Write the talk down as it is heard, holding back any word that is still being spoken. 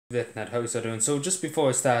That how's that doing? So just before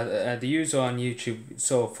I start, the user on YouTube,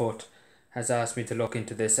 Sofoot, has asked me to look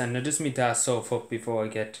into this, and I just need to ask Sofoot before I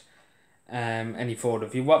get any further.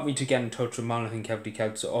 If you want me to get in touch with Monaghan County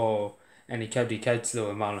Council or any county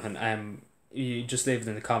councillor in Monaghan, you just leave it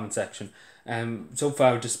in the comment section. So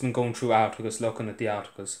far I've just been going through articles, looking at the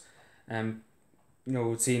articles,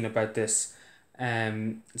 seeing about this.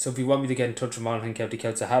 So if you want me to get in touch with Monaghan County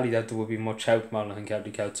Council, I highly doubt there will be much help Monaghan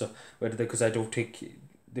County Council, because I don't think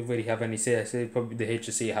they really have any say. I say probably the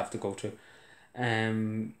HSC have to go to.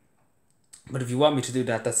 But if you want me to do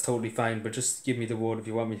that, that's totally fine. But just give me the word if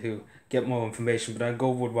you want me to get more information. But I'll go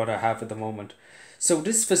with what I have at the moment. So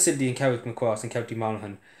this facility in carrickmaross in County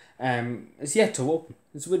Monaghan is yet to open.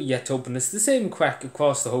 It's really yet to open. It's the same crack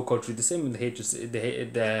across the whole country. The same in the HSC,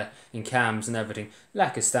 the in CAMS and everything.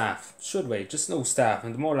 Lack of staff. Should we? Just no staff.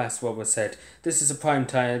 And more or less what was said. This is a prime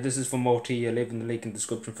time. This is from OT. I leave in the link in the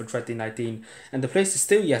description for 2019. And the place is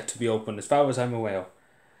still yet to be open as far as I'm aware.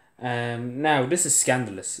 Now this is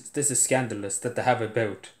scandalous. This is scandalous that they have it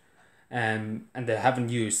built, and they haven't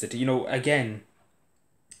used it. Again,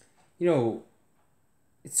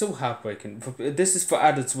 it's so heartbreaking. This is for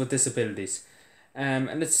adults with disabilities,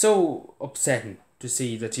 and it's so upsetting to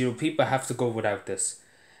see that people have to go without this.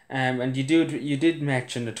 And you did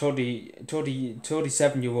mention a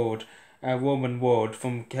 37-year-old woman Ward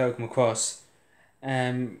from carrickmaross.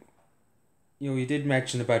 You did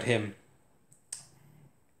mention about him.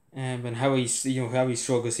 And how he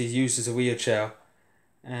struggles. He uses a wheelchair.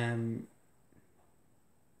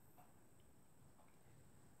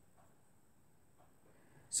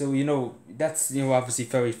 So that's obviously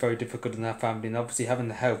very very difficult in that family, and obviously having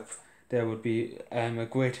the help there would be a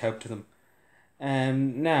great help to them.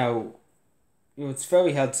 Now, it's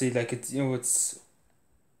very hard to see, like it's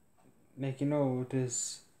like it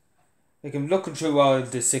is like I'm looking through all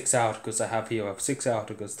the 6 articles I have here. I have 6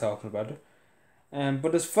 articles talking about it.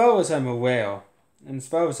 But as far as I'm aware, and as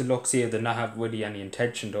far as it looks here, they not have really any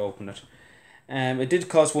intention to open it. It did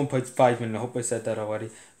cost 1.5 million. I hope I said that already.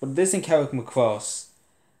 But this in carrickmaross.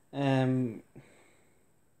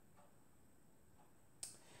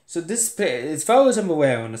 So this place, as far as I'm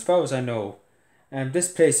aware and as far as I know,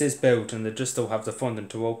 this place is built and they just don't have the funding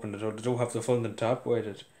to open it, or they don't have the funding to operate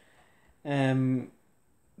it. It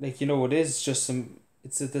is just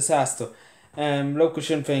it's a disaster. Local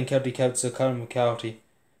Sinn Féin County Councillor Colin McCarthy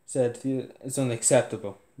said it's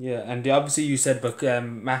unacceptable. Yeah, and obviously you said about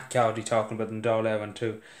Matt Cowdy talking about in Darlaran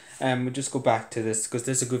too. We'll just go back to this because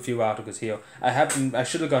there's a good few articles here. I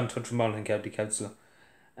should have gone in touch with Monaghan County Council.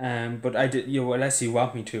 But I did. Unless you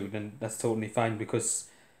want me to, then that's totally fine because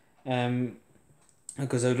I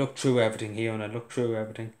looked through everything here and I looked through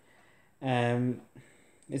everything.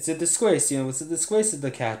 It's a disgrace. It's a disgrace of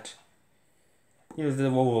the cat. They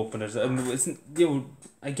won't open it, and it's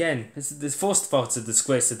again. It's first of all, it's a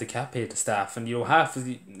disgrace that they can't pay the staff, and half of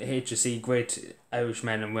the HSE great Irish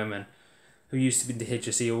men and women who used to be in the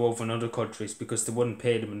HSE are over in other countries because they wouldn't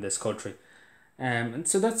pay them in this country, and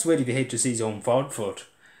so that's really the HSE's own fault for it,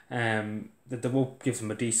 that they won't give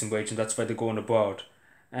them a decent wage, and that's why they're going abroad,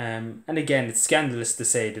 and again, it's scandalous to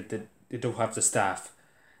say that they don't have the staff.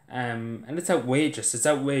 And it's outrageous. It's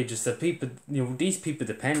outrageous that people, these people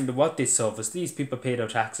depend on what they service. These people pay their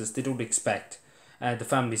taxes. They don't expect, the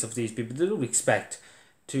families of these people, they don't expect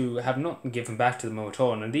to have nothing given back to them at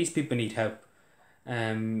all. And these people need help.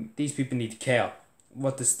 These people need care.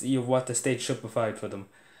 What the state should provide for them.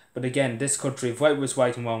 But again, this country, if right was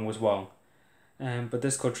right and wrong was wrong. But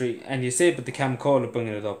this country, and you say, but the Cam Caller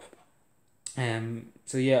bringing it up.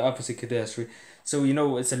 So yeah, obviously cadastry. So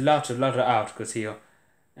it's a lot of articles here.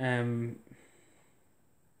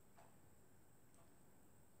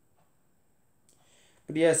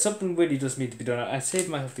 But yeah, something really does need to be done. I say I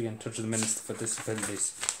might have to get in touch with the Minister for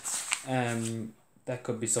Disabilities. That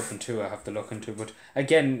could be something too I have to look into. But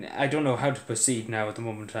again, I don't know how to proceed now at the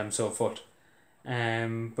moment. I'm so foot.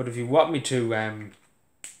 But if you want me to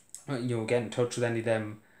get in touch with any of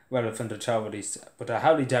them relevant authorities, but I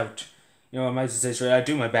highly doubt. I might just say, I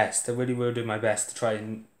do my best. I really will do my best to try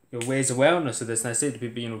and raise awareness of this, and I say to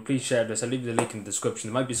people, please share this. I'll leave the link in the description.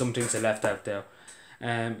 There might be some things I left out there.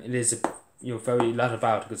 It is a very lot of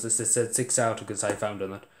articles. As I said, 6 articles I found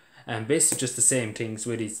on it, and basically just the same things.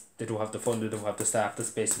 Really, they don't have the fund, they don't have the staff.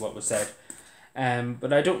 That's basically what was said.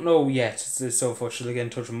 But I don't know yet. So far, should I get in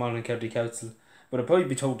touch with Monaghan County Council? But I'll probably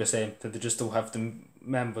be told the same, that they just don't have the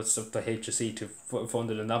members of the HSE to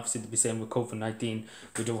fund it, and obviously they'll be saying with COVID-19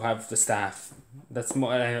 we don't have the staff. That's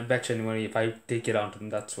more. I bet you anyway, if I did get onto them,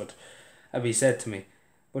 that's what I'd be said to me.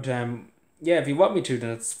 But yeah, if you want me to, then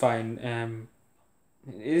it's fine.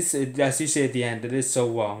 It is, as you say at the end, it is so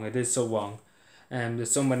wrong. It is so wrong.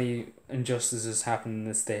 There's so many injustices happening in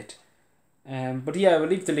the state. But yeah, we'll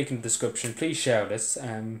leave the link in the description. Please share this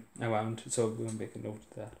around, so we'll make a note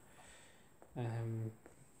of that.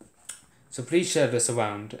 So please share this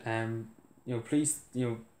around. Please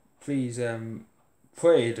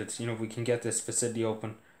pray that we can get this facility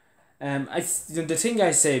open. The thing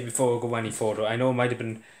I say before I go any further, I know it might have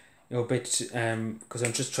been a bit because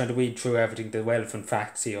I'm just trying to weed through everything, the relevant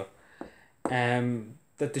facts here.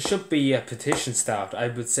 That there should be a petition start, I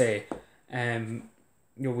would say.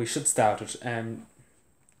 We should start it.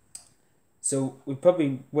 So we'll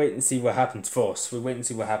probably wait and see what happens first. So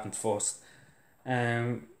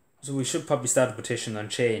we should probably start a petition on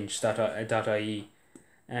change.ie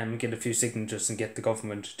get a few signatures and get the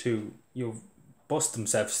government to bust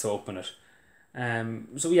themselves to open it.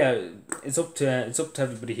 So yeah, it's up to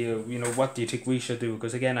everybody here. What do you think we should do?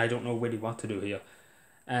 Because again, I don't know really what to do here.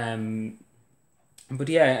 But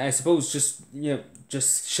yeah, I suppose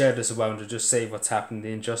just share this around and just say what's happened,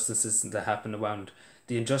 the injustices that happen around,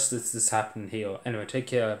 the injustices happening here. Anyway, take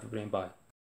care, everybody, and bye.